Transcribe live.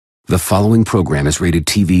The following program is rated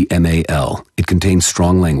TV MAL. It contains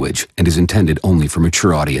strong language and is intended only for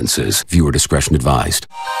mature audiences. Viewer discretion advised.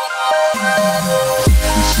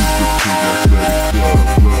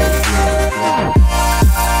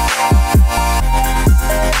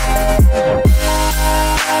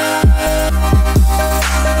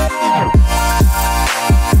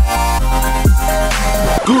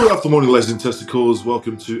 Good afternoon, ladies and testicles.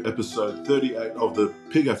 Welcome to episode 38 of the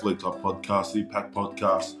Pig Athlete Type Podcast, the PAC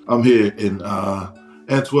Podcast. I'm here in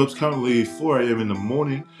Antwerp, currently 4 a.m. in the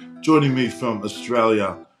morning. Joining me from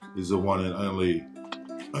Australia is the one and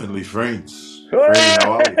only Friends. Friends,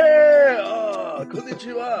 how are you? Oh,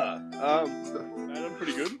 konnichiwa. Man, I'm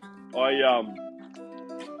pretty good.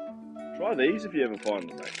 Try these if you ever find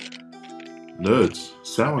them, mate. Nerds,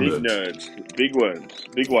 sour Big nerds.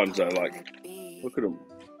 big ones though. Like, look at them.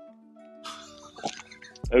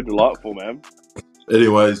 They're delightful, man.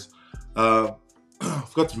 Anyways, I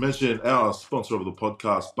forgot to mention our sponsor of the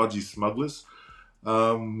podcast, Budgie Smugglers.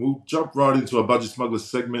 We'll jump right into our Budgie Smugglers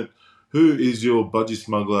segment. Who is your Budgie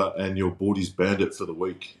Smuggler and your Boardies Bandit for the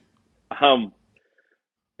week?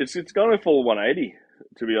 It's going to fall 180,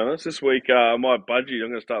 to be honest. This week, I'm going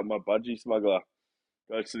to start with my Budgie Smuggler.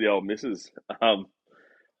 Goes to the old missus. I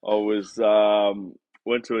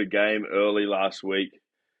went to a game early last week.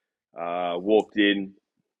 Walked in,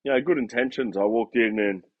 good intentions. I walked in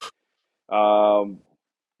and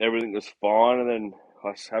everything was fine, and then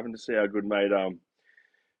I happened to see our good mate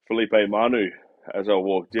Felipe Manu as I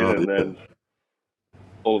walked in, then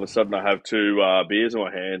all of a sudden I have two beers in my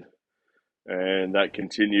hand, and that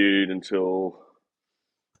continued until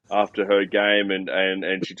after her game,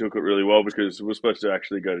 and she took it really well because we were supposed to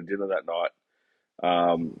actually go to dinner that night.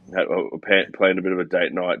 Planned a bit of a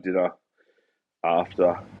date night dinner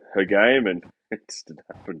after her game, and it just didn't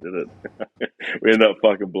happen, did it? We ended up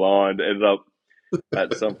fucking blind. Ended up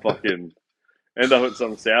at some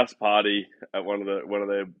South party at one of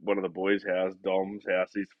the boys' house, Dom's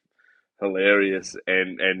house. He's hilarious,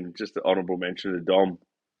 and just an honourable mention to Dom.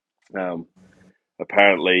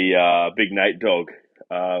 Apparently, Big Nate Dog,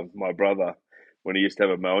 my brother, when he used to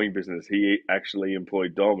have a mowing business, he actually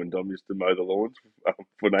employed Dom, and Dom used to mow the lawns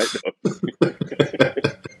for Nate Dog.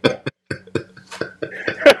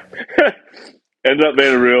 Ended up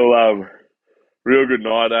being a real good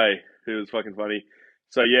night, eh? It was fucking funny.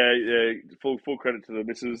 So yeah, full credit to the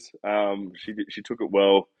missus. She took it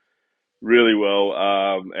well, really well,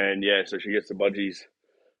 and yeah, so she gets the budgies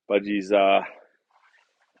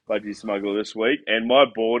smuggler this week, and my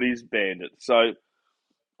Boardies Bandit. So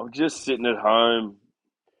I'm just sitting at home.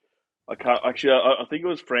 I can't actually. I think it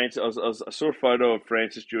was Francis. I saw a photo of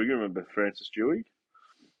Francis Dewey. You remember Francis Dewey?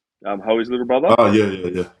 Hoey's little brother. Oh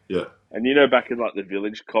yeah. And back in like the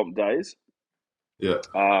village comp days. Yeah.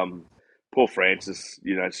 Poor Francis,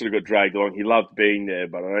 sort of got dragged along. He loved being there,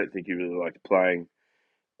 but I don't think he really liked playing.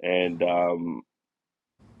 And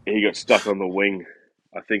he got stuck on the wing.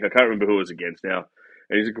 I can't remember who it was against now.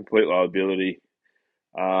 And he's a complete liability.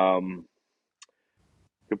 On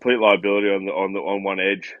one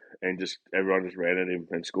edge, and just everyone just ran at him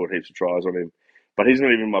and scored heaps of tries on him. But he's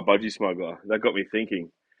not even my Budgie Smuggler. That got me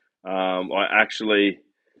thinking. I actually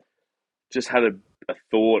just had a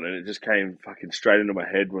thought, and it just came fucking straight into my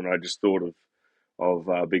head when I just thought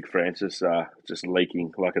of Big Francis just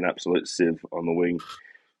leaking like an absolute sieve on the wing.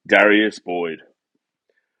 Darius Boyd.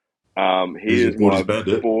 He is my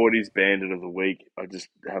Boardies Bandit of the week. I just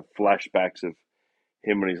have flashbacks of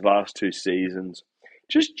him in his last two seasons.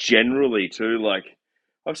 Just generally too, like,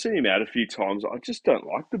 I've seen him out a few times. I just don't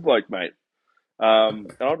like the bloke, mate.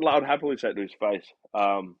 And I'd happily say it to his face,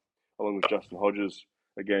 along with Justin Hodges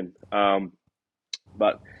again.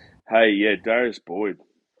 But hey, yeah, Darius Boyd.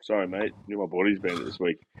 Sorry, mate. You're my Boardies Bandit this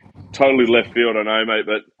week. Totally left field, I know, mate.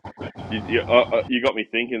 But you got me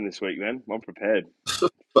thinking this week, man. I'm prepared.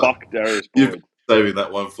 Fuck Darius Boyd. You've been saving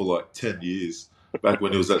that one for like 10 years. Back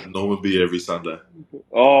when he was at Normanby every Sunday.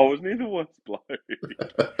 Oh, wasn't he the worst bloke?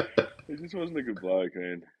 He just wasn't a good bloke,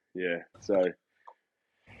 man. Yeah, so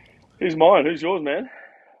who's mine? Who's yours, man?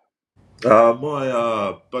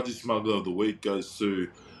 My Budgie Smuggler of the week goes to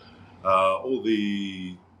all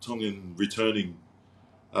the Tongan returning,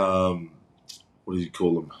 what do you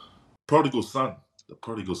call them? Prodigal son. The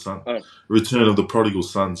Prodigal Son. Oh. Return of the Prodigal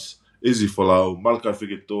Sons. Izzy Folau, Malakai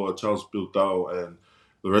Figatoa, Charles Biltao, and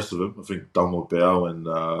the rest of them. I think Dalmo Bao and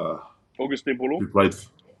Augustin Polo. Who played.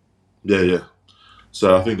 Yeah.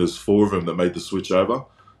 So I think there's four of them that made the switch over.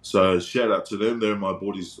 So shout out to them. They're my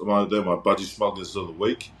Budgie Smugglers of the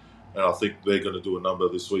week. And I think they're going to do a number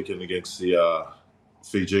this weekend against the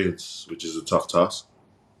Fijians, which is a tough task.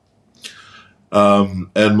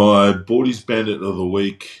 And my Boardies Bandit of the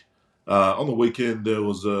week, On the weekend, they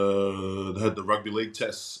had the rugby league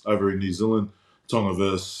tests over in New Zealand. Tonga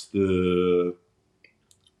versus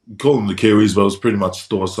call them the Kiwis, but it was pretty much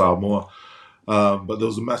Store Samoa. But there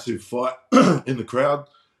was a massive fight in the crowd.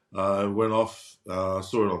 It went off. I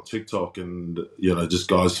saw it on TikTok, and just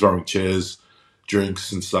guys throwing chairs,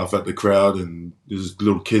 drinks, and stuff at the crowd, and there's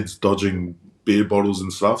little kids dodging beer bottles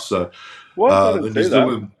and stuff. So What? the New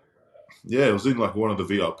Zealand, yeah, it was in like one of the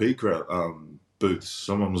VIP crowd booths.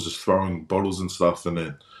 Someone was just throwing bottles and stuff, and then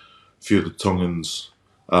a few of the Tongans.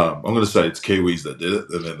 I'm going to say it's Kiwis that did it,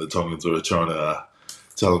 and then the Tongans were trying to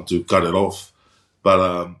tell them to cut it off.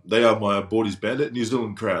 But they are my Bordies Bandit New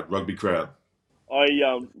Zealand crowd, rugby crowd.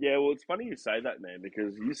 Yeah, well, it's funny you say that, man,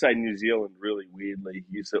 because you say New Zealand really weirdly.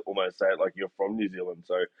 You almost say it like you're from New Zealand.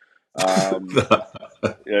 So,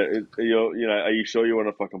 yeah, are you sure you want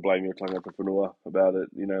to fucking blame your tangata whenua about it?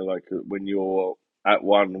 Like when you're at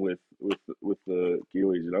one with the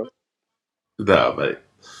Kiwis, Nah, mate.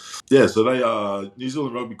 Yeah, so they are New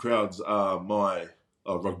Zealand rugby crowds are my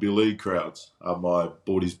rugby league crowds are my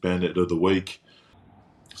Bordies Bandit of the week.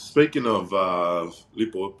 Speaking of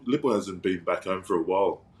Lippo hasn't been back home for a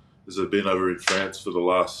while. He's been over in France for the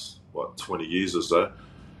last 20 years or so.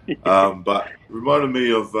 But reminded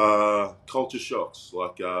me of culture shocks.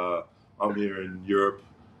 Like I'm here in Europe,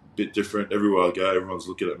 a bit different. Everywhere I go, everyone's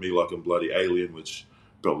looking at me like I'm bloody alien, which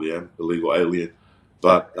probably am, illegal alien.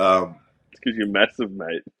 But it's because you're massive,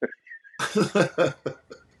 mate.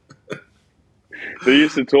 They're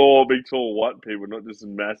used to tall, big, tall white people, not just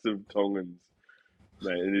massive Tongans.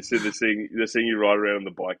 Mate, and they're seeing you ride around on the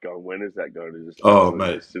bike going, when is that going to just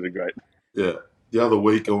mate, disintegrate? Yeah. The other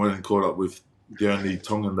week I went and caught up with the only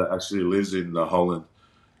Tongan that actually lives in Holland.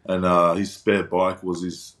 And his spare bike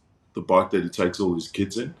was the bike that he takes all his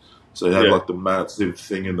kids in. So he had like the massive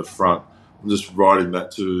thing in the front. I'm just riding that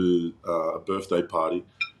to a birthday party.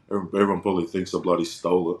 Everyone probably thinks I bloody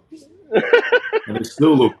stole it. And it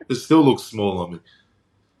still looks small on me.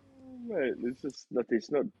 Mate, it's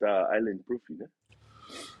not island proof,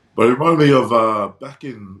 But it reminded me of back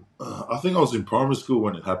in, I think I was in primary school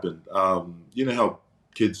when it happened. You know how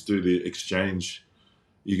kids do the exchange?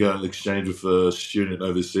 You go and exchange with a student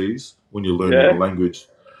overseas when you're learning a language.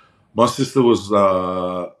 My sister was,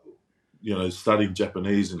 studying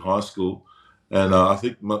Japanese in high school. And I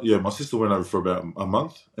think, my sister went over for about a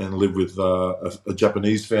month and lived with a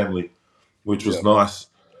Japanese family, which was nice.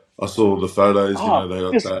 I saw the photos, they got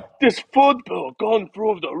that. This football gone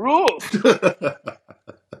through the roof.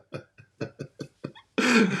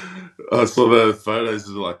 I saw the photos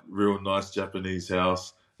of like real nice Japanese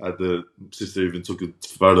house. The sister even took a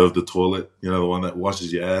photo of the toilet, the one that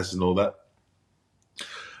washes your ass and all that.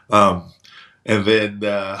 And then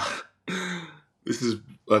this is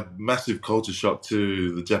a massive culture shock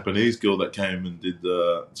to the Japanese girl that came and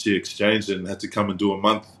she exchanged and had to come and do a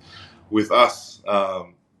month with us. I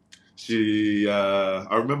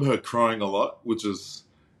remember her crying a lot, which is,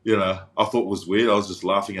 I thought was weird. I was just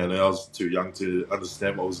laughing at her. I was too young to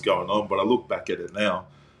understand what was going on. But I look back at it now,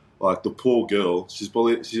 like the poor girl, she's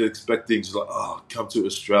expecting, she's like, oh, come to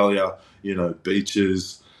Australia,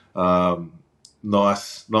 beaches,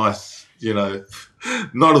 nice, not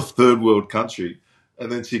a third world country.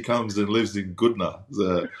 And then she comes and lives in Goodna.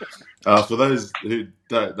 So, for those who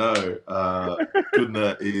don't know,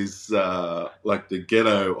 Goodna is like the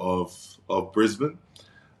ghetto of Brisbane.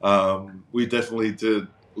 We definitely did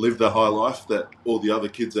live the high life that all the other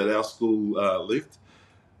kids at our school lived.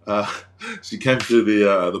 She came to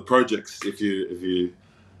the projects, if you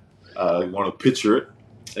want to picture it,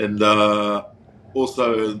 and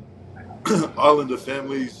also Islander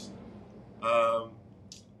families.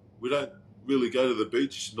 We don't really go to the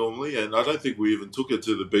beach normally, and I don't think we even took her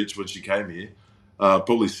to the beach when she came here.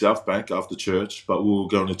 Probably South Bank after church, but we were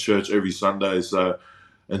going to church every Sunday.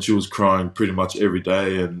 And she was crying pretty much every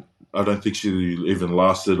day, and I don't think she even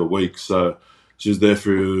lasted a week. So she was there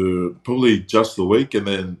for probably just a week, and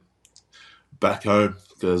then back home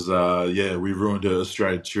because we ruined her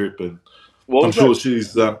Australian trip, and I'm sure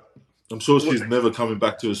she's never coming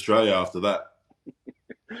back to Australia after that.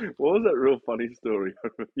 What was that real funny story? I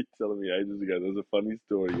remember you telling me ages ago. There was a funny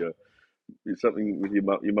story. Something with your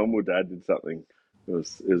mum. Your mum or dad did something. It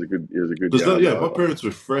was a good. My parents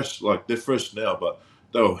were fresh. Like they're fresh now, but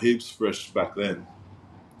they were heaps fresh back then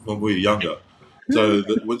when we were younger. So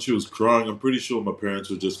when she was crying, I'm pretty sure my parents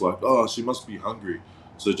were just like, "Oh, she must be hungry."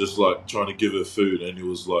 So just like trying to give her food, and it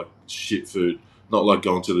was like shit food. Not like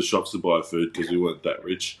going to the shops to buy food because we weren't that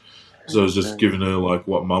rich. So I was just giving her like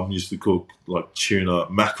what mum used to cook, like tuna,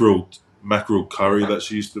 mackerel curry that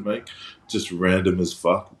she used to make, just random as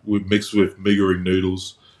fuck. We mixed with Migering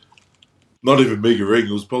noodles. Not even Meagering.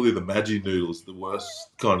 It was probably the Maggi noodles, the worst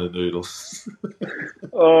kind of noodles.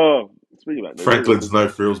 Oh, speaking about Franklin's noodles, no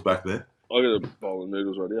frills back then. I got a bowl of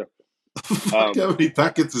noodles right here. Fuck, how many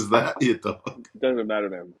packets is that, you dog? Doesn't matter,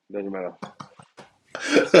 man. Doesn't matter.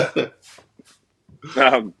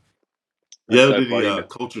 You had So any funny.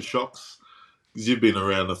 culture shocks? Because you've been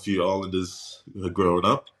around a few Islanders growing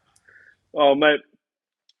up. Oh, mate.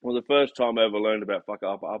 Well, the first time I ever learned about Whaka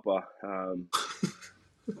Apa Apa,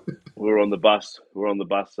 we were on the bus.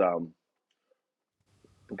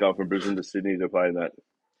 Going from Brisbane to Sydney to play in that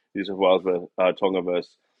New South Wales Tonga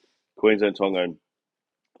versus Queensland Tonga. And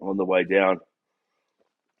on the way down,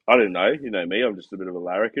 I didn't know. You know me. I'm just a bit of a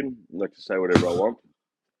larrikin. I like to say whatever I want.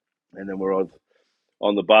 And then we're on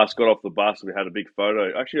the bus. Got off the bus. We had a big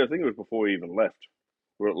photo. Actually, I think it was before we even left.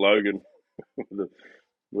 We're at Logan,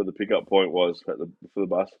 where the pickup point was for the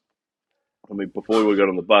bus. I mean, before we got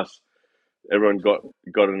on the bus, everyone got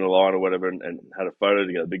in a line or whatever and had a photo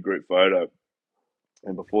together, a big group photo.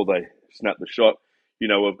 And before they snapped the shot, we've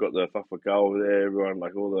got the Whakawhaka over there, everyone,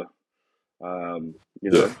 like all the,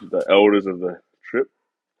 the elders of the trip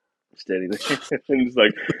standing there. And it's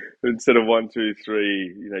like, instead of 1, 2,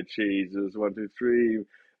 3, cheese, it was 1, 2, 3.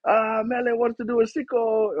 Mele wants to do a sicko,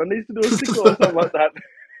 or needs to do a sicko, or something like that.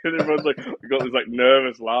 And everyone's like, we got this like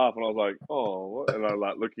nervous laugh, and I was like, oh, what? And I'm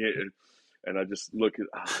like looking at it, and I just look at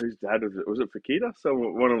whose dad was it? Was it Fakita? So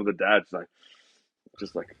one of the dads,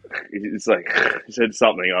 it's like he said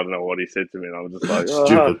something. I don't know what he said to me, and I was just like,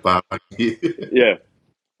 Stupid barbecue. Yeah.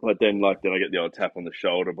 But then I get the old tap on the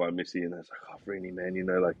shoulder by Missy, and it's like, oh, Freeney, man,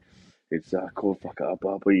 it's called Whaka Apa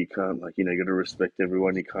Apa. You can't, you got to respect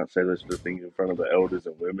everyone. You can't say those sort of things in front of the elders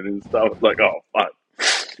and women and stuff. It's like, oh, fuck.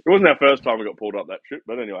 It wasn't our first time we got pulled up that trip,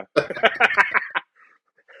 but anyway.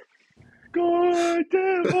 Go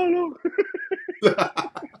Devil!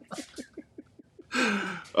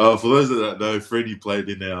 For those that don't know, Freddie played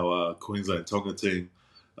in our Queensland Tonga team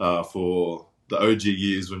for the OG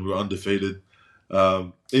years when we were undefeated.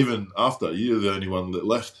 Even after, you're the only one that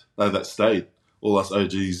left, that stayed. All us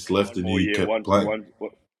OGs left, and you kept playing.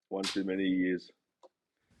 One too many years.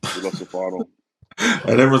 We lost the final.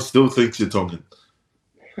 And everyone still thinks you're Tongan.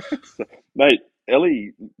 Mate,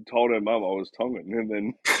 Ellie told her mum I was Tongan, and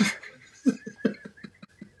then...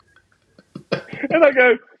 and I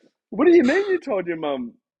go, what do you mean you told your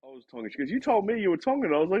mum I was Tongan? She goes, you told me you were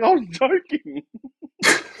Tongan. I was like, I was joking.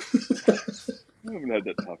 We haven't had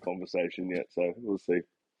that tough conversation yet, so we'll see.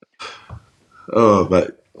 Oh, mate.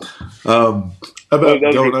 About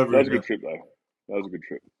going over... That was a good trip, though. That was a good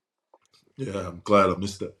trip. Yeah, I'm glad I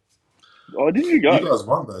missed it. Oh, didn't you go? You guys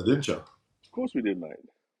won, though, didn't you? Of course we did, mate.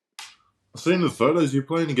 I've seen the photos you're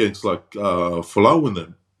playing against, Folau and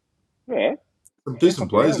them. Yeah. Some decent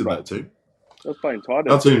players in that team. I was playing tight.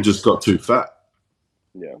 Our team just got too fat.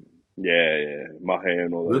 Yeah. Mahe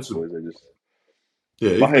and all those boys, they just...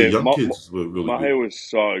 Yeah, even the young kids were really Mahe good. was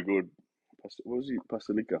so good. What was he?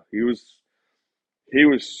 Pasalica. He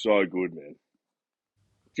was so good, man.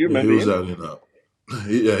 Do you remember he was him? out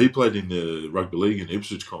in he played in the rugby league in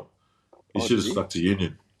Ipswich comp. He should have stuck to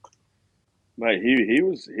Union. Mate, he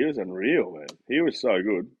was unreal, man. He was so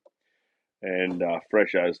good. And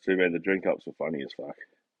fresh as too, man. The drink ups were funny as fuck.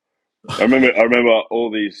 I remember all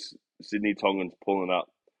these Sydney Tongans pulling up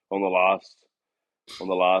on the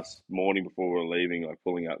last morning before we were leaving,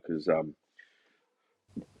 pulling up because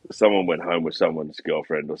someone went home with someone's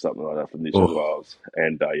girlfriend or something like that from New South Wales,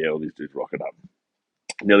 and all these dudes rocking up.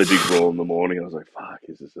 Nearly big brawl in the morning. I was like, "Fuck,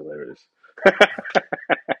 this is hilarious."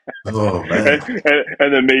 Oh man!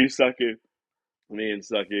 and then me and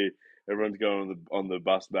Sucky, everyone's going on the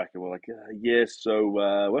bus back, and we're like, "Yes, so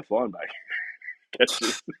we're flying back." Catch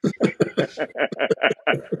this.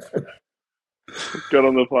 Got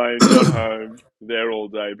on the plane, got home, there all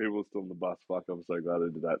day. People were still on the bus. Fuck, I'm so glad I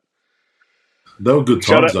did that. They were good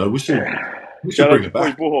times, though. We should bring it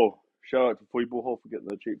back. Shout out to Pui Bullhall for getting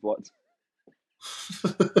the cheap flights.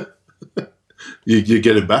 You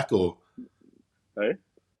get it back, or hey,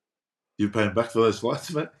 you paying back for those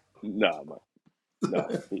flights, mate? Nah,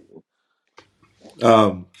 mate.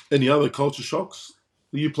 No. Any other culture shocks?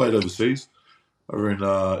 You played overseas, over in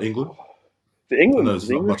England. England, I know it's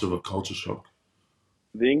not much of a culture shock.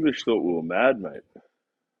 The English thought we were mad, mate.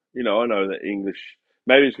 I know that English.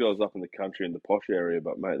 Maybe it's because I was up in the country in the posh area,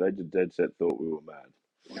 but mate, they just dead set thought we were mad.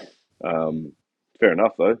 Fair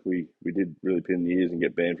enough, though. We did really pin the ears and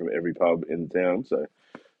get banned from every pub in the town. So,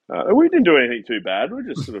 and we didn't do anything too bad. We're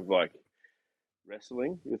just sort of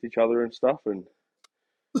wrestling with each other and stuff, and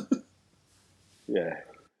yeah,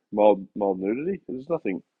 mild nudity. There's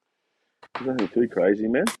nothing too crazy,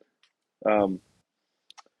 man.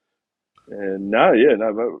 And no,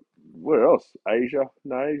 but Where else? Asia?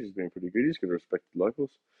 No, Asia's been pretty good. He's going to respect the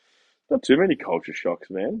locals. Not too many culture shocks,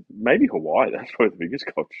 man. Maybe Hawaii. That's probably the biggest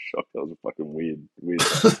culture shock. That was a fucking weird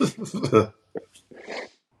day.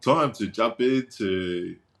 Time to jump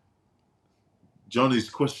into Johnny's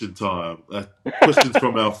question time. Questions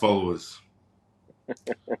from our followers.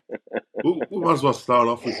 We might as well start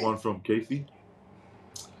off with one from Keithy.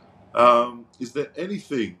 Is there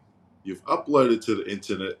anything you've uploaded to the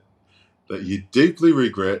internet that you deeply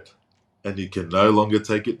regret and you can no longer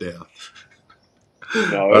take it down?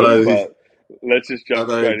 No, but let's just jump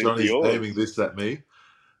straight Johnny's into yours. aiming this at me.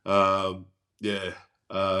 Once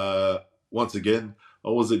again, I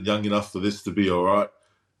wasn't young enough for this to be all right.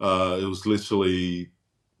 It was literally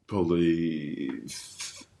I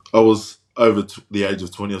was over the age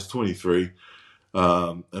of 20. I was 23.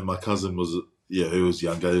 And my cousin was, he was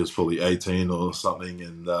younger. He was probably 18 or something.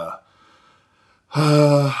 And,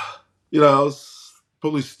 I was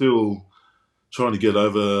probably still trying to get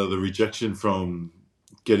over the rejection from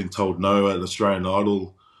getting told no at Australian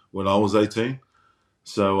Idol when I was 18.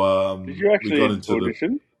 So did you actually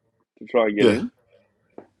audition to try and get in?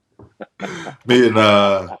 Me and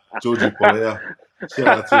Georgie Boy. Shout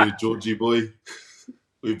out to Georgie Boy.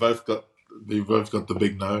 We both got the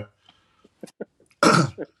big no.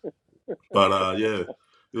 But it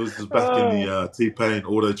was back in the T-Pain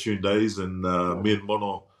auto-tune days, and me and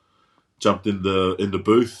Mono jumped in the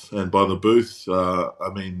booth, and by the booth,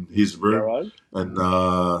 I mean his room, and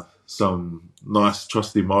some nice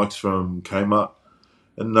trusty mics from Kmart,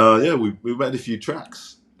 and we made a few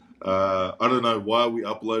tracks. I don't know why we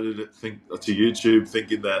uploaded it to YouTube,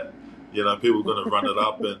 thinking that people were going to run it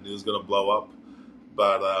up and it was going to blow up,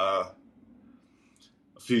 but a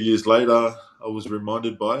few years later, I was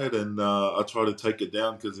reminded by it, and I tried to take it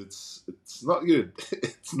down because it's not good.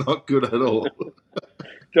 It's not good at all.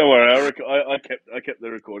 Don't worry, I kept the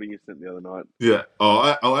recording you sent the other night. Yeah.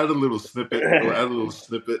 Oh, I'll add a little snippet.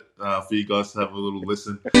 For you guys to have a little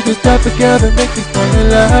listen. Take me by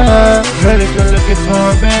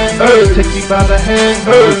the hand,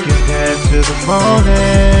 we can dance till the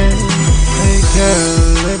morning. Hey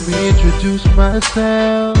girl, let me introduce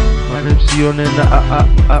myself. My name's Sionina.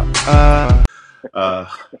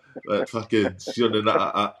 That fucking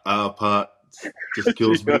Sionina part just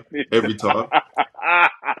kills me every time.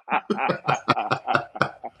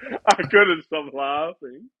 I couldn't stop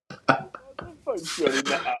laughing.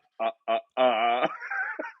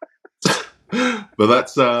 But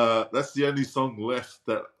that's the only song left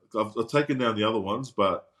that I've taken down the other ones,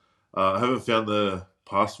 but I haven't found the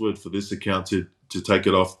password for this account to take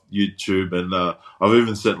it off YouTube, and I've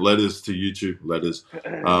even sent letters to YouTube.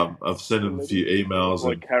 I've sent them a few emails.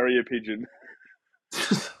 Like carrier pigeon.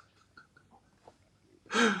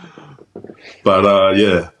 But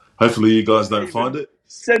hopefully you guys don't find it.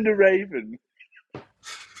 Send a raven.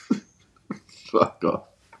 Fuck off.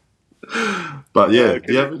 But do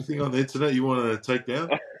you have anything on the internet you want to take down?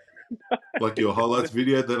 Like your highlights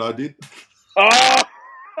video that I did? Oh!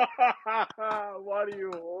 Why do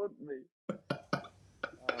you haunt me?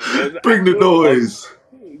 Bring the noise.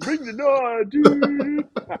 Bring the noise, dude.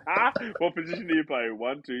 What position do you play?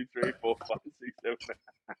 1, 2, 3, 4, 5, 6,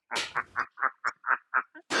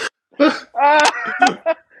 7.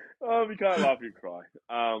 Oh, we can't laugh, you cry.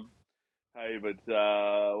 Hey, but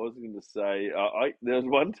what was I going to say? There was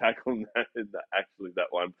one tackle in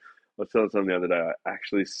that one. I was telling someone the other day, I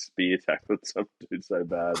actually spear tackled some dude so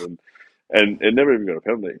bad, and it never even got a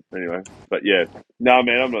penalty. Anyway, but yeah, no,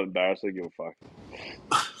 man, I'm not embarrassed. I don't give a fuck.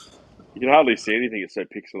 You can hardly see anything; it's so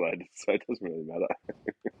pixelated, so it doesn't really matter.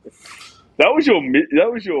 That was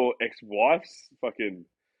your ex-wife's fucking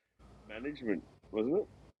management, wasn't it?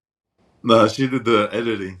 No, she did the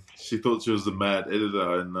editing. She thought she was the mad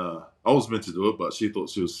editor, and I was meant to do it, but she thought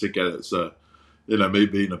she was sick at it. So, me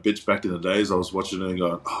being a bitch back in the days, I was watching it and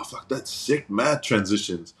going, "Oh fuck, that's sick, mad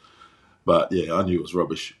transitions." But yeah, I knew it was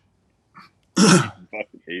rubbish.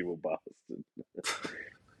 Fucking evil bastard.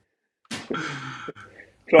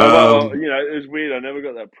 It was weird. I never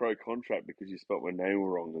got that pro contract because you spelt my name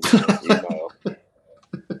wrong in the email.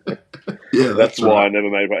 Yeah, that's why right. I never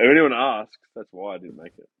made it. If anyone asks, that's why I didn't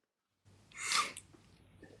make it.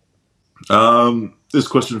 This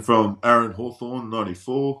question from Aaron Hawthorne,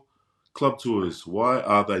 94. Club tours, why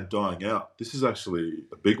are they dying out? This is actually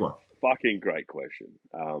a big one. Fucking great question.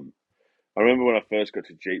 I remember when I first got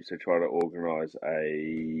to Jeeps, they tried to organise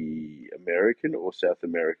a American or South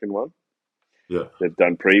American one. Yeah. They've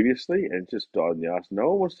done previously, and it just died in the ass.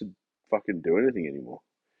 No one wants to fucking do anything anymore.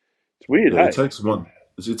 It's weird, hey? It takes one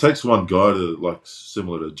guy to,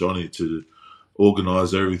 similar to Johnny, to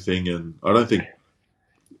organise everything, and I don't think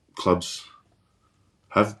clubs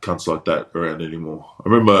have cunts like that around anymore. I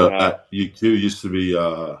remember Nah. at UQ used to be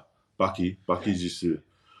Bucky. Bucky's used to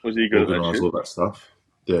Was he good at that organise shit? all that stuff.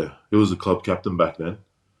 Yeah, he was the club captain back then.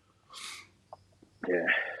 Yeah.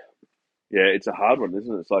 Yeah, it's a hard one,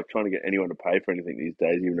 isn't it? It's like trying to get anyone to pay for anything these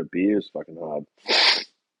days. Even a beer is fucking hard.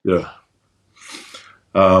 Yeah.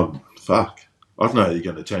 Fuck. I don't know how you're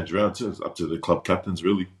going to change around. It's up to the club captains,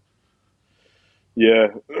 really. Yeah.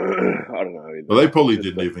 I don't know either. Well, they probably Just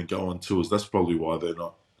didn't even go on tours. That's probably why they're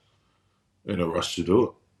not in a rush to do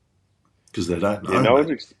it. Because they don't know, Yeah, no mate. one's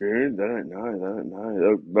experienced. They don't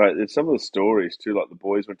know. But it's some of the stories too. Like the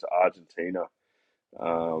boys went to Argentina,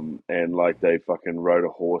 and like they fucking rode a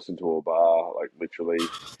horse into a bar, like literally,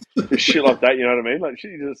 just shit like that. You know what I mean? Like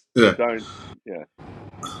shit, you Yeah. don't. Yeah,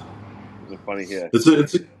 it's funny here. It's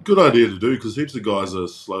a good idea to do because heaps of guys are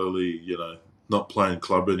slowly, not playing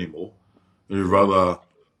club anymore. You'd rather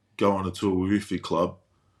go on a tour with your club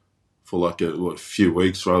for like a few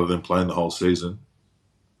weeks rather than playing the whole season.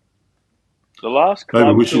 The last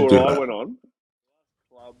Maybe we club should do tour I that. went on,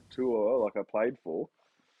 club tour like I played for,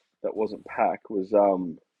 that wasn't pack was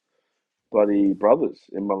bloody brothers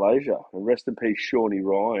in Malaysia. And rest in peace, Shawnee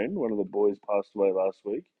Ryan. One of the boys passed away last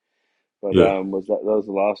week. But Yeah. that was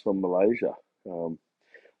the last one, Malaysia,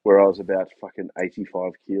 where I was about fucking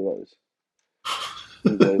 85 kilos.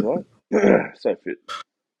 You believe that? So fit.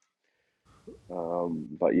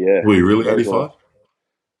 But yeah, Were you really that was 85?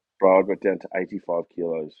 bro. I got down to 85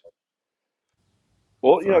 kilos.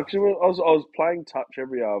 Well, you know, because I was playing touch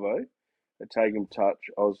every arvo, and taking touch.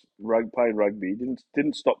 I was playing rugby.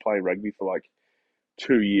 Didn't stop playing rugby for like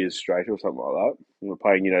 2 years straight or something like that. We were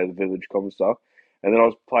playing, the village common stuff. And then I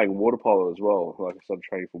was playing water polo as well. Like I started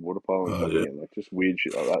training for water polo and Oh, stuff yeah. again, like just weird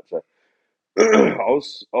shit like that. So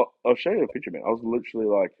I'll show you a picture, man. I was literally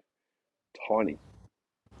like tiny.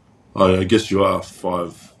 Oh, yeah, I guess you are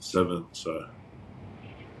 5'7", so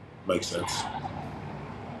makes sense.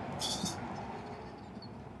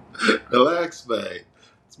 Relax, mate.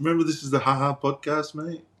 Remember, this is the Haha podcast,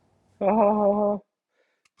 mate. You're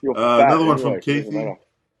fat Another one from anyway, so it doesn't Keithy. matter.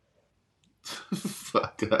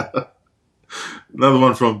 Fuck. Another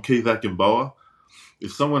one from Keith Akinboa.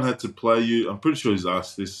 If someone had to play you, I'm pretty sure he's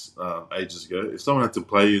asked this ages ago. If someone had to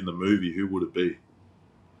play you in the movie, who would it be?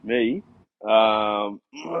 Me, Cameron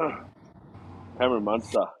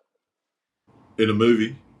Munster. In a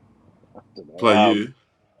movie, I don't know. play you.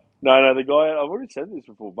 No, the guy I've already said this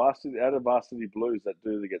before. Out of Varsity Blues, that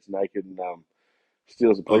dude that gets naked and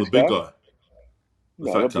steals a Oh, the police big car. guy, the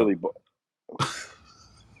No, fat not cunt.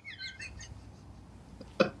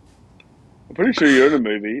 Billy. I'm pretty sure you're in a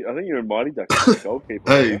movie. I think you're in Mighty Ducks as a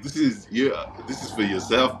goalkeeper. Hey, Right? this is you. This is for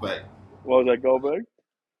yourself, mate. What was that, Goldberg?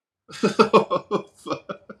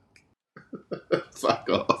 Fuck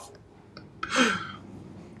off.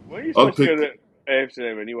 Weren't you I'd supposed to go pick. to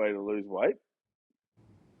Amsterdam anyway to lose weight?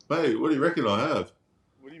 Mate, what do you reckon I have?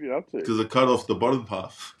 What have you been up to? Because I cut off the bottom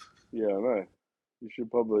half. Yeah, I know. You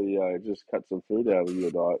should probably just cut some food out of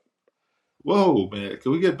your diet. Whoa, man!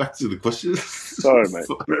 Can we get back to the question? Sorry, mate.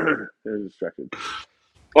 They're distracted.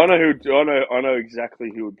 I know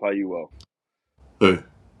exactly who would play you well. Who?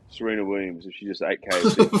 Serena Williams, if she just ate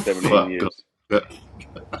KFC for 17 years. Yeah.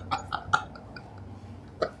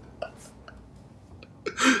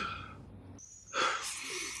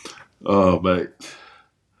 Oh, mate.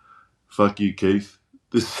 Fuck you, Keith.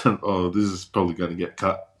 This is probably going to get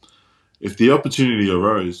cut. If the opportunity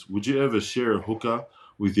arose, would you ever share a hooker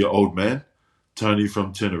with your old man, Tony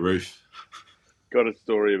from Tenerife? Got a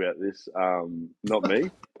story about this. Not me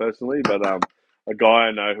personally, but a guy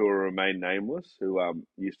I know who will remain nameless, who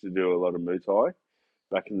used to do a lot of Muay Thai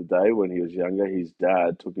back in the day when he was younger. His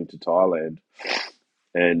dad took him to Thailand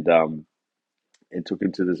and took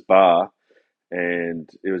him to this bar, and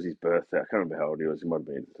it was his birthday. I can't remember how old he was. He might have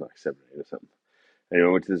been like 17 or something. Anyway,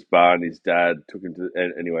 went to this bar, and his dad took him to.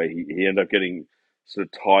 And anyway, he ended up getting sort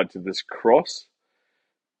of tied to this cross,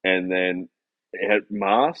 and then it had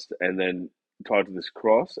masked, and then tied to this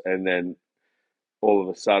cross, and then all of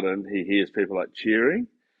a sudden he hears people like cheering,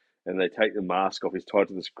 and they take the mask off. He's tied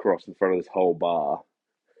to this cross in front of this whole bar.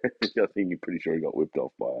 I think you're pretty sure he got whipped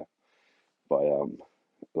off by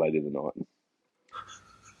late in the night.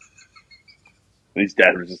 And his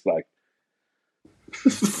dad was just like,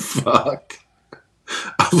 Fuck.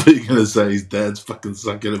 I thought you were going to say his dad's fucking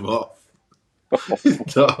sucking him off.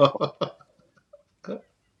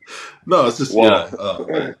 No, it's just, wow.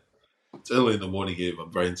 man. It's early in the morning here. My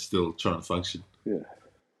brain's still trying to function. Yeah.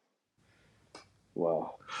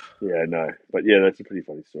 Wow. Yeah, no. But yeah, that's a pretty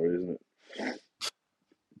funny story, isn't it?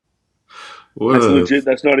 That's legit.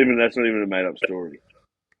 That's not even a made up story.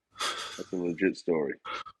 That's a legit story.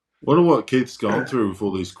 Wonder what Keith's going through with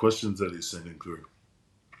all these questions that he's sending through.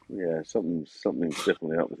 Yeah, something's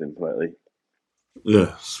definitely up with him lately.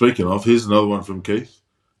 Yeah, speaking of, here's another one from Keith.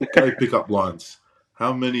 Gay pickup lines.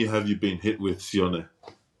 How many have you been hit with, Sione?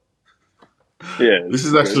 Yeah, This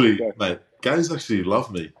is actually, mate, gays actually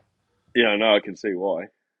love me. Yeah, I know. I can see why.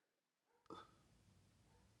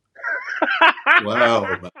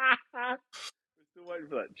 Wow, mate. We're still waiting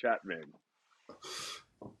for that chat, man.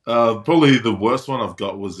 Probably the worst one I've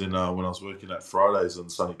got was in when I was working at Fridays on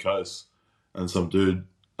Sunny Coast, and some dude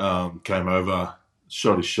came over,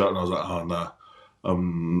 shot his shot, and I was like, oh, no,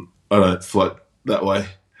 I don't float that way.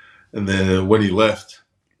 And then when he left,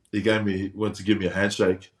 went to give me a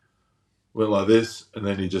handshake, went like this, and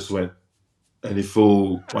then he just went, and he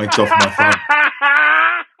full wanked off my phone.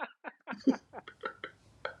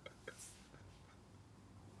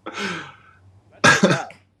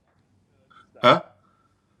 Huh?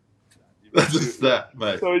 That's just that,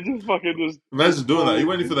 mate. So he just fucking imagine doing that. He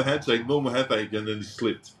went in for the handshake, normal handshake, and then he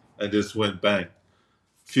slipped and just went bang.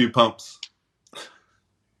 Few pumps.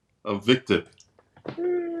 A victim.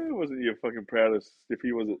 Wasn't your fucking proudest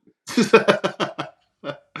stiffy, was it?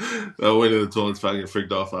 I went in the toilet fucking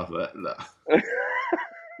freaked off after that. Nah.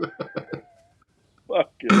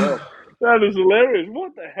 Fucking hell. That is hilarious.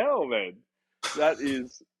 What the hell, man? That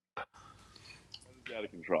is out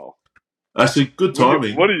of control. Actually, good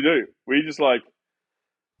timing. What do you do? Were you just like...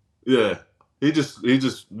 Yeah. He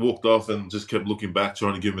just walked off and just kept looking back,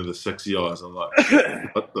 trying to give me the sexy eyes. I'm like,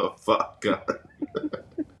 what the fuck?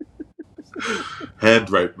 Hand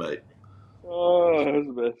rape, mate. Oh, that's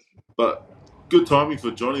the best. But good timing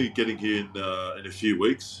for Johnny getting here in a few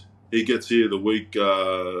weeks. He gets here the week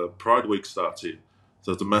Pride Week starts here.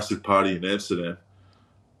 So it's a massive party in Amsterdam.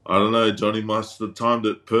 I don't know, Johnny must have timed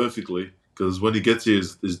it perfectly, because when he gets here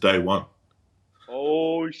is day one.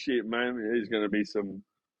 Oh, shit, man. He's going to be some...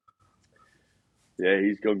 Yeah,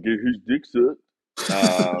 he's going to get his dick sucked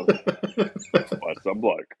by some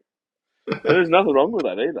bloke. And there's nothing wrong with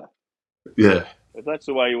that either. Yeah. If that's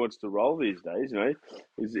the way he wants to roll these days, you know,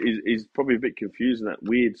 he's probably a bit confused in that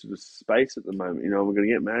weird sort of space at the moment. You know, we're going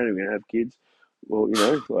to get married, we're going to have kids. Well, you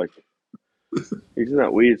know, like, he's in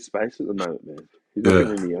that weird space at the moment, man. He's not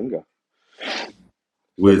getting any younger.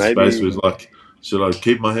 Weird space was like, should I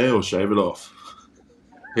keep my hair or shave it off?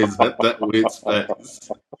 He's at that weird space.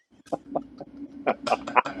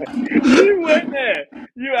 You went there,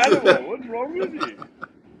 you animal. What's wrong with you?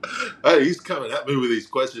 Hey, he's coming at me with these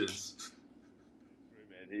questions.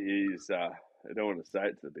 Man, he's. I don't want to say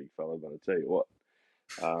it to the big fella, but I tell you what,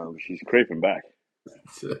 she's creeping back.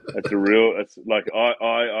 That's a real. It's like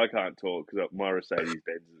I can't talk because my Mercedes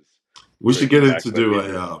Benz is. We should get him to do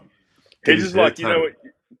a. He's just like, you know what?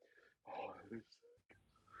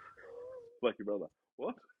 Like your brother.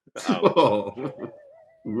 What?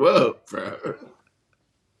 Whoa, bro.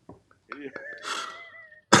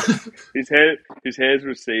 His hair's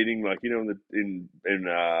receding, like, you know, in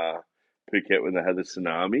Phuket when they had the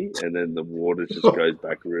tsunami, and then the water just goes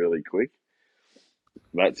back really quick.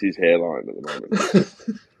 That's his hairline at the moment.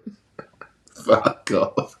 Fuck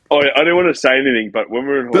off. Oh, I didn't want to say anything, but when we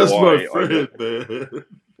were in Hawaii, that's my friend, man.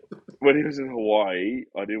 When he was in Hawaii,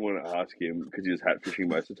 I didn't want to ask him because he was hat fishing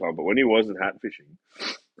most of the time. But when he wasn't hat fishing,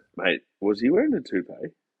 mate, was he wearing a toupee?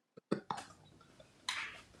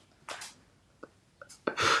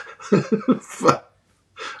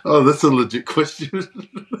 Oh, that's a legit question.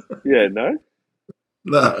 Yeah, no?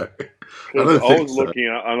 No. I was looking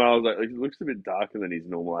at and I was like, it looks a bit darker than his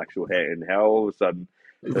normal actual hair. And how all of a sudden,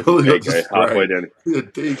 you probably got go halfway down.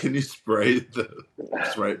 D, can you spray the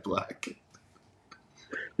straight black?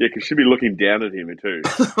 Yeah, because she'd be looking down at him too. You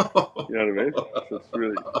know what I mean? So it's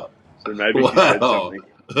really. So maybe she said something.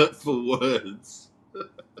 Hurtful words.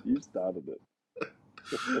 You started it.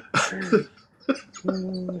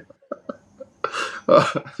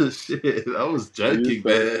 Oh, shit, I was joking,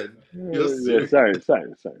 man. Yeah, same.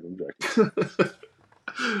 I'm joking.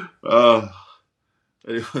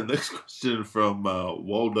 Anyway, next question from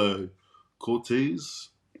Waldo Cortez,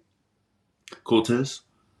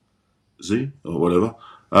 Z or whatever.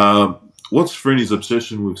 What's Freeney's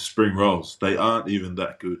obsession with spring rolls? They aren't even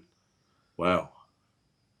that good. Wow.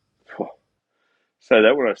 Say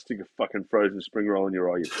that when I stick a fucking frozen spring roll in your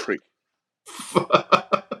eye, you prick.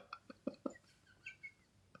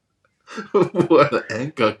 What an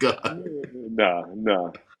anchor guy.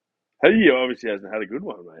 Nah. He obviously hasn't had a good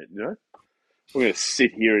one, mate, you know? We're going to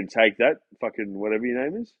sit here and take that fucking whatever your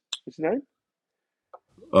name is. What's your name?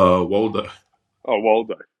 Waldo. Oh,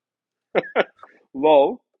 Waldo.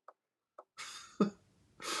 Lol.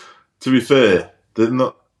 To be fair, they're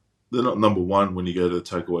not number one when you go to the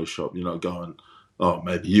takeaway shop. You're not going, Oh,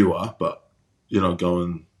 maybe you are, but you're not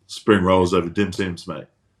going spring rolls over dim sims, mate.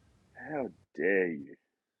 How dare you?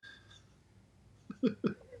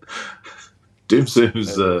 Dim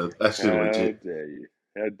sims actually How legit. dare you?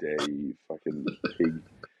 How dare you, fucking pig?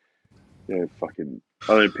 Fucking. I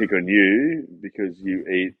don't pick on you because you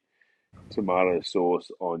eat tomato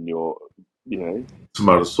sauce on your,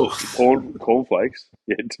 Tomato sauce. cornflakes.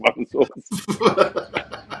 Yeah, tomato sauce.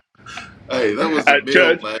 Hey, that was a At meal,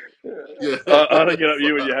 church, mate. Yeah. I don't get up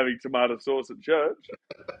you when you're having tomato sauce at church.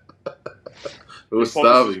 It was Your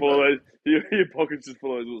pockets starving, just full mate. of those. Your pockets just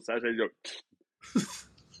full of those little sachets. You're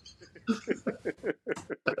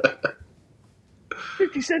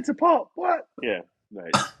 50 cents a pop. What? Yeah,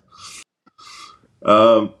 mate.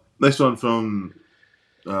 Next one from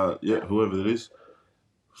whoever it is.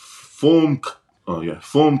 Form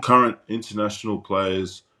current international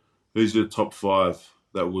players. Who's your top 5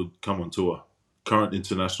 that would come on tour? Current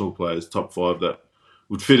international players, top 5 that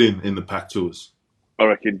would fit in the pack tours. I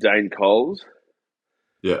reckon Dane Coles.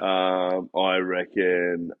 Yeah. I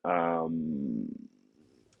reckon.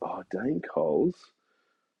 Dane Coles.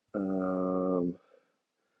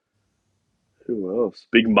 Who else?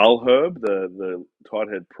 Big Mulherb, the tight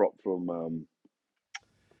head prop from.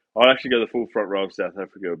 I'd actually go the full front row of South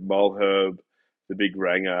Africa. Mulherb, the big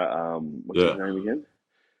ranger. What's his name again?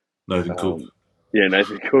 Nathan Cook. Yeah,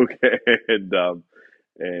 Nathan Cook,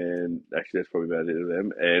 and actually that's probably about it of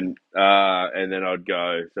them. And then I'd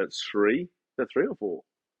go. That's 3. Is that 3 or 4?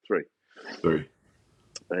 3. 3.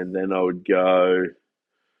 And then I would go.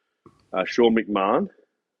 Sean McMahon.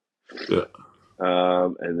 Yeah.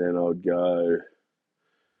 And then I would go.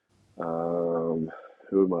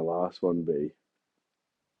 Who would my last one be?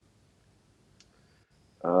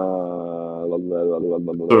 Throw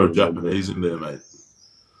a Japanese in there, mate.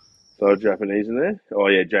 Throw a Japanese in there? Oh,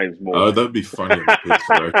 yeah, James Moore. Oh, that'd be funny on the pitch,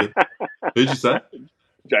 I reckon. Who'd you say?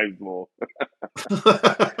 James Moore.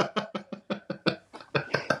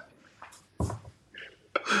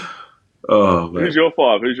 Oh, man. Who's your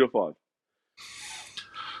 5? Who's your 5?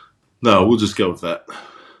 No, we'll just go with that.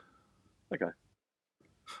 Okay.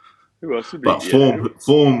 Who else would be? But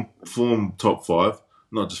form top 5,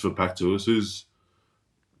 not just for pack tours. Who's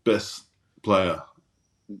best player?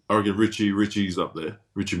 I reckon Richie's up there.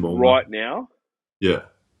 Richie Mo'unga. Right now? Yeah.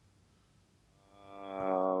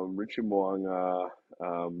 Richie Mo'unga.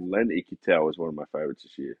 Len Ikitau was one of my favourites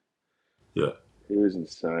this year. Yeah. He was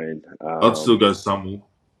insane. I'd still go Samu.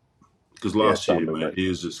 Because last year, Samu, mate, he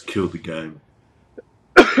has just killed the game.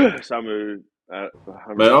 Samu.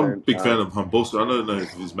 Mate, I'm a big fan of Humbosa. I don't know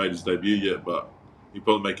if he's made his debut yet, but he'll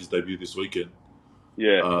probably make his debut this weekend.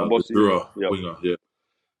 Yeah, the Drua winger, yeah.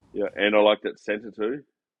 Yeah, and I like that centre too.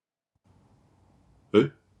 Who?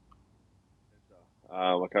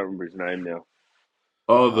 I can't remember his name now.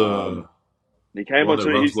 Oh, he came on. So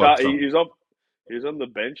he was on the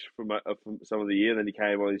bench from some of the year. And then he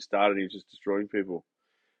came on. He started. And he was just destroying people.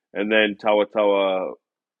 And then Tawa.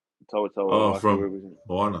 Oh, from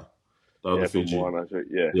Moana. The other Fiji. From Moana.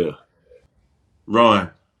 Yeah.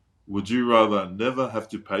 Ryan, would you rather never have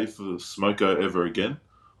to pay for the smoko ever again,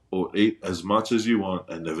 or eat as much as you want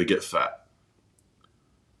and never get fat?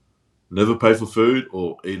 Never pay for food,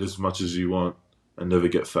 or eat as much as you want and never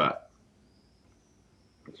get fat.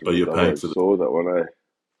 But you're paying for saw that one,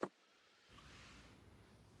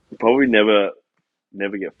 Probably never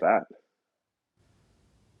get fat.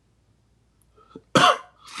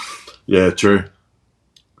 Yeah, true.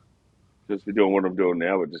 Just be doing what I'm doing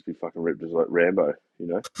now, but just be fucking ripped as like Rambo, you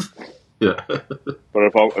know. Yeah. But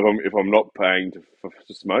if I'm not paying to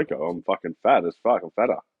smoke, I'm fucking fat as fuck. I'm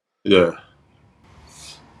fatter. Yeah.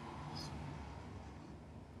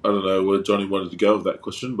 I don't know where Johnny wanted to go with that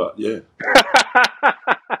question, but yeah.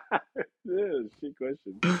 Yeah, shit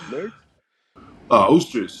question. Next.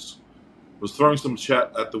 Ulstris was throwing some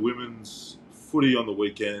chat at the women's footy on the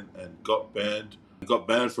weekend and got banned. Got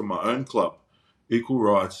banned from my own club. Equal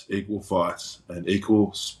rights, equal fights, and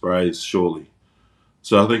equal sprays, surely.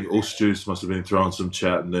 So I think Ulstris must have been throwing some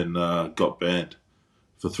chat and then got banned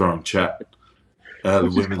for throwing chat at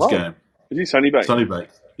the women's game. Is he Sunnybank? Sunnybank,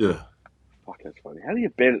 yeah. Fuck, that's funny. How do you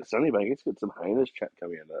ban at Sunnybank? It's got some heinous chat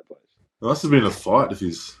coming out of that place. It must have been a fight if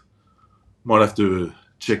he's... Might have to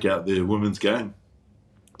check out their women's game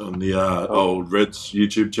on the old Reds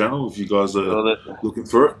YouTube channel if you guys are looking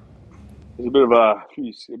for it. There's a bit of a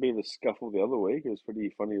scuffle the other week. It was pretty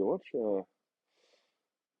funny to watch.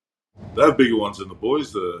 They have bigger ones than the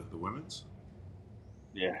boys, the women's.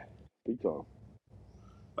 Yeah, big time.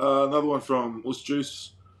 Another one from Us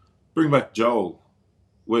Juice. Bring back Joel.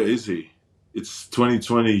 Where is he? It's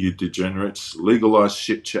 2020, you degenerates. Legalize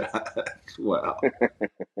shit chat. Wow.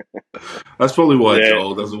 That's probably why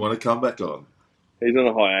Joel doesn't want to come back on. He's on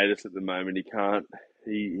a hiatus at the moment. He can't.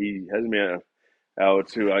 He hasn't been out or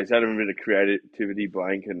two. He's had a bit of creativity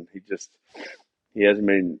blank, and he hasn't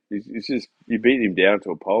been. It's just you beat him down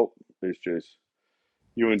to a pulp. Loose Juice.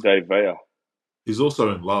 You and Dave Vea. He's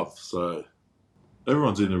also in love, so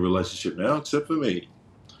everyone's in a relationship now except for me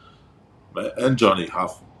and Johnny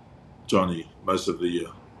Huff. Johnny, most of the year.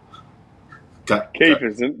 Keith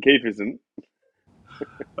isn't.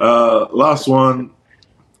 Last one.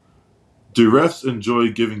 Do refs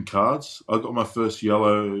enjoy giving cards? I got my first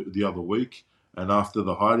yellow the other week, and after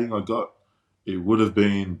the hiding I got, it would have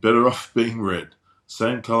been better off being red.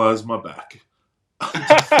 Same colour as my back.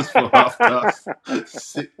 Just for half cast.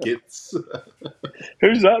 Sick gets.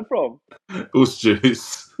 Who's that from? Us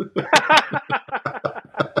Juice.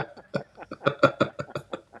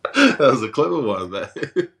 That was a clever one, mate.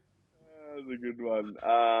 That was a good one.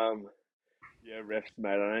 Yeah, refs,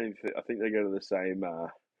 mate. I think they go to the same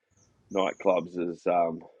nightclubs as.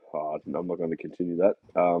 I'm not going to continue that.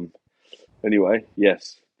 Anyway,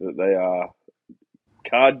 yes, they are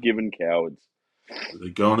card-given cowards. They're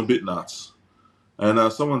going a bit nuts.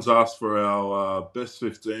 And someone's asked for our best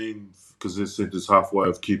 15 because they said it's halfway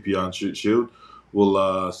of QPR and Shoot Shield.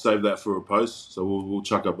 We'll save that for a post. So we'll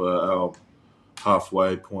chuck up our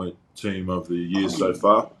halfway point team of the year so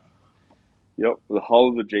far. Yep, the whole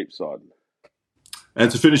of the Jeep side.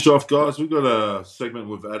 And to finish off, guys, we've got a segment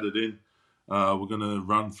we've added in. We're going to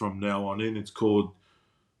run from now on in. It's called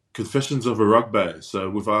Confessions of a Rugby. So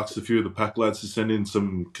we've asked a few of the pack lads to send in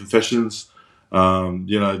some confessions.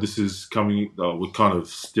 This is coming. We're kind of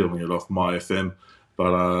stealing it off My FM,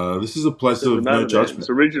 but this is a place of no judgment.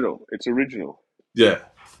 It's original. Yeah,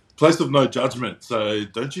 place of no judgment. So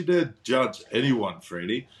don't you dare judge anyone,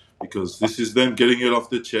 Freeney, because this is them getting it off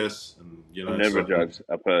their chest. And I'll never judge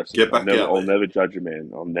a person. Get back out. I'll never judge a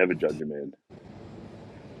man. I'll never judge a man.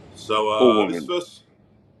 So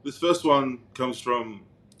this first one comes from.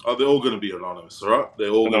 Oh, they're all going to be anonymous, all right? They're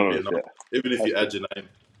all going to be anonymous. Yeah. Even if you add your name,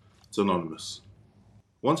 it's anonymous.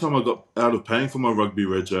 One time I got out of paying for my rugby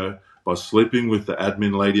rego by sleeping with the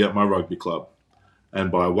admin lady at my rugby club. And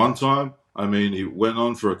by one time, I mean it went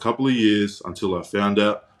on for a couple of years until I found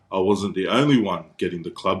out I wasn't the only one getting the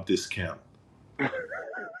club discount.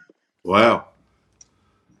 Wow.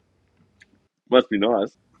 Must be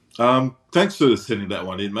nice. Thanks for sending that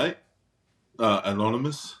one in, mate.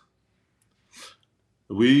 Anonymous.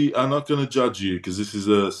 We are not going to judge you because this is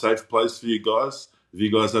a safe place for you guys. If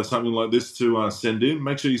you guys have something like this to send in,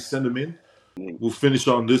 make sure you send them in. We'll finish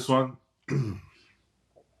on this one.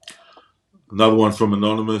 Another one from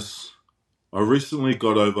Anonymous. I recently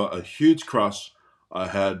got over a huge crush I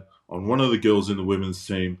had on one of the girls in the women's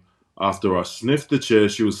team after I sniffed the chair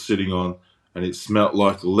she was sitting on and it smelt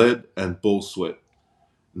like lead and ball sweat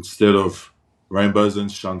instead of rainbows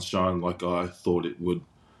and sunshine like I thought it would.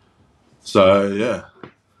 So, yeah.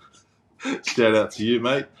 Shout out to you,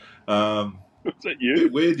 mate. Is that you? A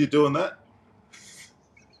bit weird you're doing that.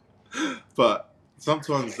 But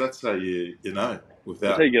sometimes that's how you know, without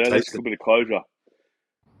that's how you get a bit of closure.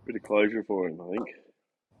 Bit of closure for him, I think.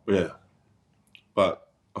 Yeah. But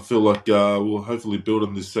I feel like we'll hopefully build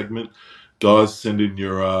on this segment. Guys, send in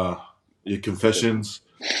your confessions.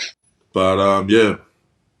 But,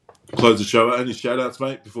 close the show. Any shout-outs,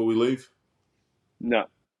 mate, before we leave? No,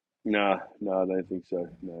 I don't think so,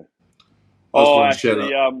 no. I want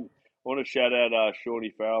to shout out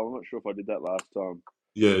Shawnee Farrell. I'm not sure if I did that last time.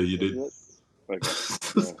 Yeah, you did. Okay.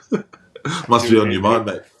 Yeah. Must be on your mind,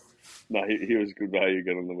 mate. No, he was good value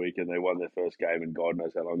again on the weekend. They won their first game, and God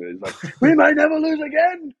knows how long it is. Like, we may never lose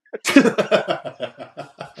again.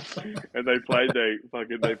 And they played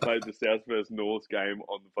the South versus North game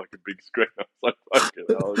on the fucking big screen. I was like, fucking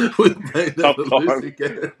hell. We may never lose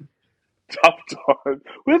again. Tough time.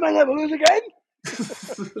 We may never lose again.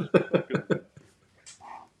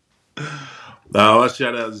 No, our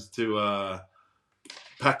shout outs to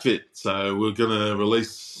PackFit. So we're gonna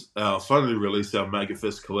finally release our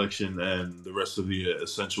MegaFest collection and the rest of the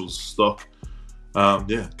essentials stock.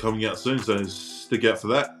 Coming out soon. So stick out for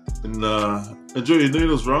that and enjoy your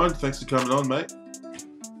noodles, Ryan. Thanks for coming on, mate.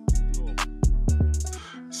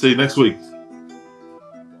 See you next week.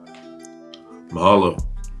 Mahalo.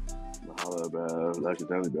 Mahalo, bro.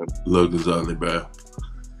 Locals only, bro. Locals only, bro.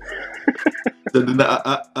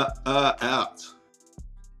 Out.